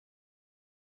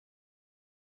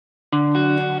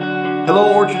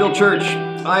Hello, Orchard Hill Church.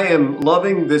 I am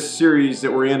loving this series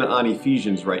that we're in on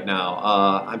Ephesians right now.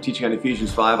 I'm teaching on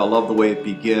Ephesians 5. I love the way it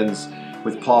begins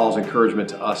with Paul's encouragement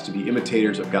to us to be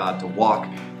imitators of God, to walk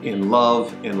in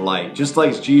love and light. Just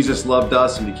like Jesus loved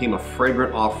us and became a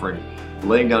fragrant offering,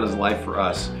 laying down his life for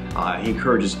us, he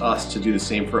encourages us to do the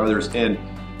same for others. And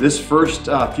this first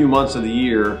few months of the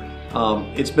year,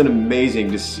 it's been amazing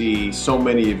to see so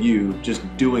many of you just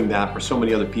doing that for so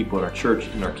many other people in our church,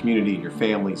 in our community, in your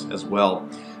families as well.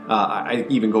 I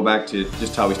even go back to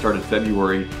just how we started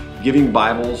February, giving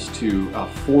Bibles to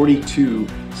 42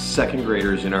 second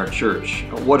graders in our church.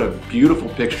 What a beautiful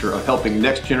picture of helping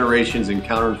next generations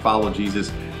encounter and follow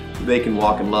Jesus. They can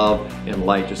walk in love and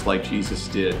light just like Jesus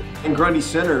did. In Grundy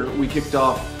Center, we kicked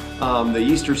off the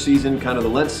Easter season, kind of the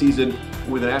Lent season,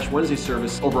 with an Ash Wednesday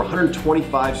service. Over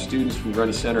 125 students from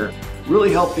Grundy Center,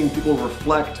 really helping people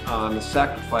reflect on the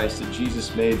sacrifice that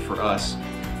Jesus made for us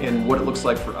and what it looks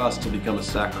like for us to become a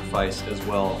sacrifice as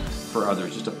well for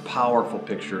others. Just a powerful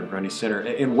picture in Grundy Center.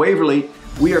 In Waverly,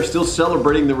 we are still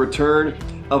celebrating the return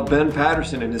of Ben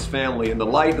Patterson and his family and the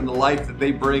light and the life that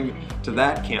they bring to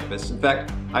that campus. In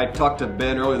fact, I talked to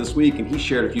Ben earlier this week and he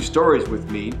shared a few stories with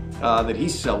me that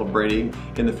he's celebrating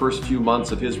in the first few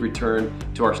months of his return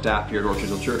to our staff here at Orchard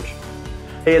Hill Church.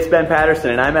 Hey, it's Ben Patterson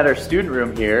and I'm at our student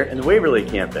room here in the Waverly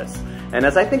campus. And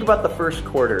as I think about the first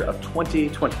quarter of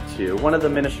 2022, one of the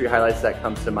ministry highlights that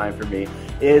comes to mind for me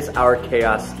is our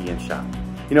Chaos Ski and Shop.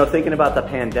 You know, thinking about the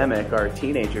pandemic, our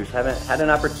teenagers haven't had an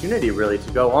opportunity really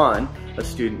to go on a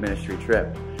student ministry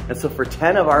trip. And so for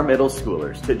 10 of our middle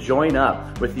schoolers to join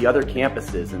up with the other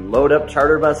campuses and load up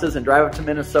charter buses and drive up to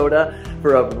Minnesota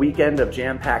for a weekend of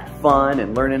jam-packed fun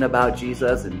and learning about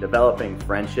Jesus and developing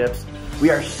friendships, we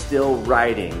are still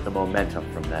riding the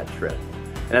momentum from that trip.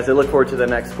 And as I look forward to the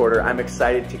next quarter, I'm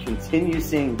excited to continue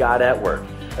seeing God at work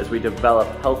as we develop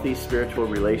healthy spiritual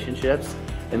relationships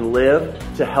and live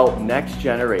to help next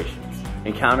generations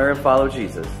encounter and follow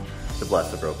Jesus to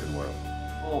bless the broken world.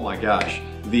 Oh my gosh.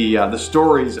 The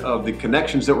stories of the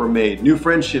connections that were made, new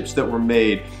friendships that were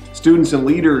made, students and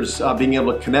leaders being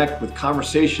able to connect with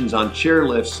conversations on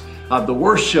chairlifts, the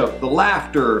worship, the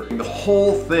laughter, the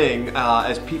whole thing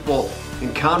as people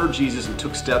encountered Jesus and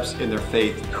took steps in their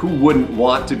faith. Who wouldn't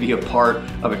want to be a part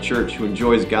of a church who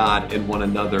enjoys God and one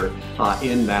another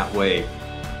in that way?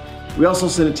 We also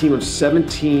sent a team of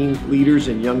 17 leaders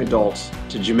and young adults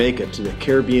to Jamaica, to the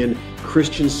Caribbean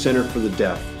Christian Center for the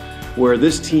Deaf, where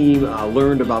this team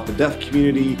learned about the deaf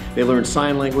community, they learned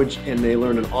sign language, and they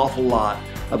learned an awful lot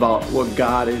about what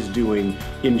God is doing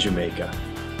in Jamaica.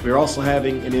 We're also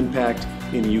having an impact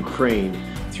in Ukraine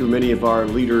through many of our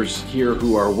leaders here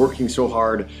who are working so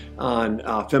hard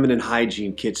on feminine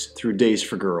hygiene kits through Days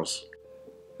for Girls.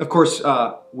 Of course,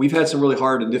 we've had some really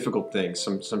hard and difficult things,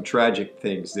 some tragic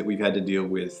things that we've had to deal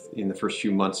with in the first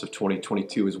few months of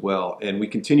 2022 as well. And we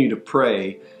continue to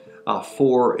pray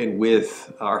for and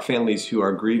with our families who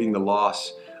are grieving the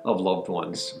loss of loved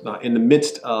ones. In the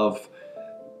midst of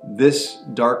this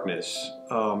darkness,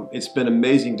 it's been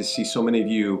amazing to see so many of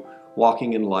you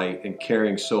walking in light and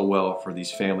caring so well for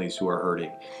these families who are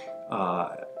hurting.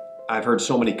 I've heard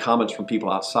so many comments from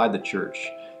people outside the church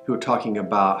who are talking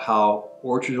about how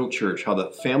Orchard Hill Church, how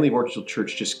the family of Orchard Hill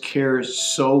Church just cares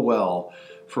so well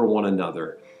for one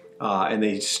another. And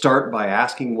they start by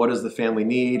asking, what does the family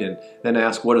need? And then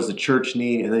ask, what does the church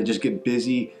need? And they just get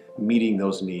busy meeting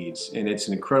those needs. And it's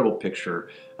an incredible picture.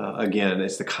 Again,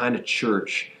 it's the kind of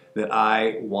church that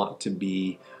I want to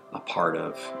be a part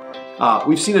of.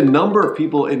 We've seen a number of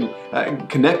people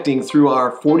connecting through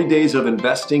our 40 days of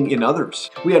investing in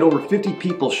others. We had over 50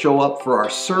 people show up for our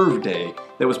Serve Day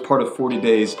that was part of 40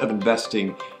 days of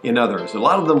investing in others. A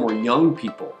lot of them were young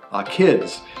people,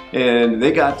 kids, and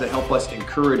they got to help us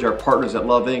encourage our partners at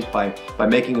Love Inc. by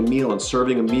making a meal and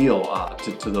serving a meal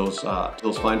to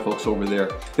those fine folks over there.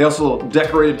 They also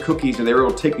decorated cookies, and they were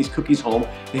able to take these cookies home.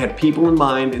 They had people in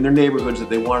mind in their neighborhoods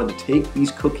that they wanted to take these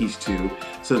cookies to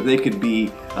so that they could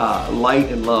be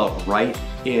light and love right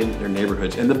in their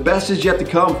neighborhoods. And the best is yet to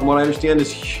come. From what I understand,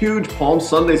 this huge Palm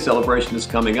Sunday celebration is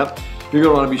coming up. You're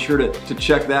going to want to be sure to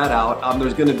check that out.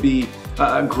 There's going to be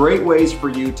great ways for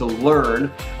you to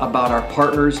learn about our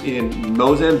partners in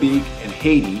Mozambique and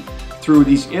Haiti through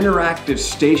these interactive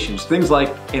stations, things like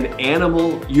an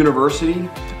animal university,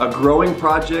 a growing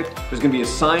project. There's going to be a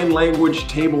sign language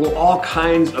table, all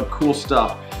kinds of cool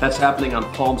stuff. That's happening on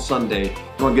Palm Sunday.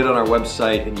 You want to get on our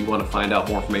website and you want to find out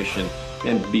more information,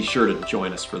 and be sure to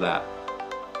join us for that.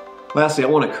 Lastly, I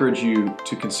want to encourage you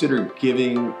to consider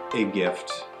giving a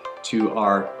gift to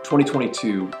our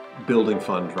 2022 building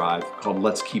fund drive called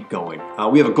Let's Keep Going.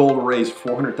 We have a goal to raise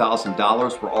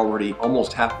 $400,000. We're already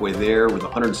almost halfway there with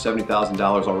 $170,000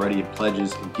 already in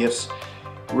pledges and gifts,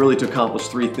 really to accomplish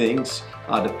three things: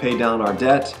 to pay down our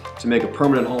debt, to make a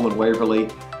permanent home in Waverly,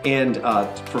 and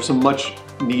for some much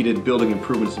needed building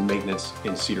improvements and maintenance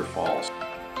in Cedar Falls.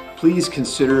 Please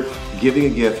consider giving a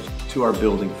gift to our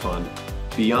building fund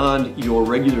beyond your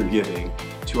regular giving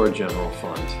to our general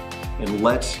fund. And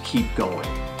let's keep going.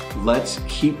 Let's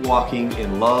keep walking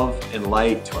in love and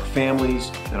light to our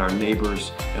families and our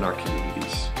neighbors and our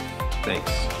communities.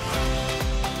 Thanks.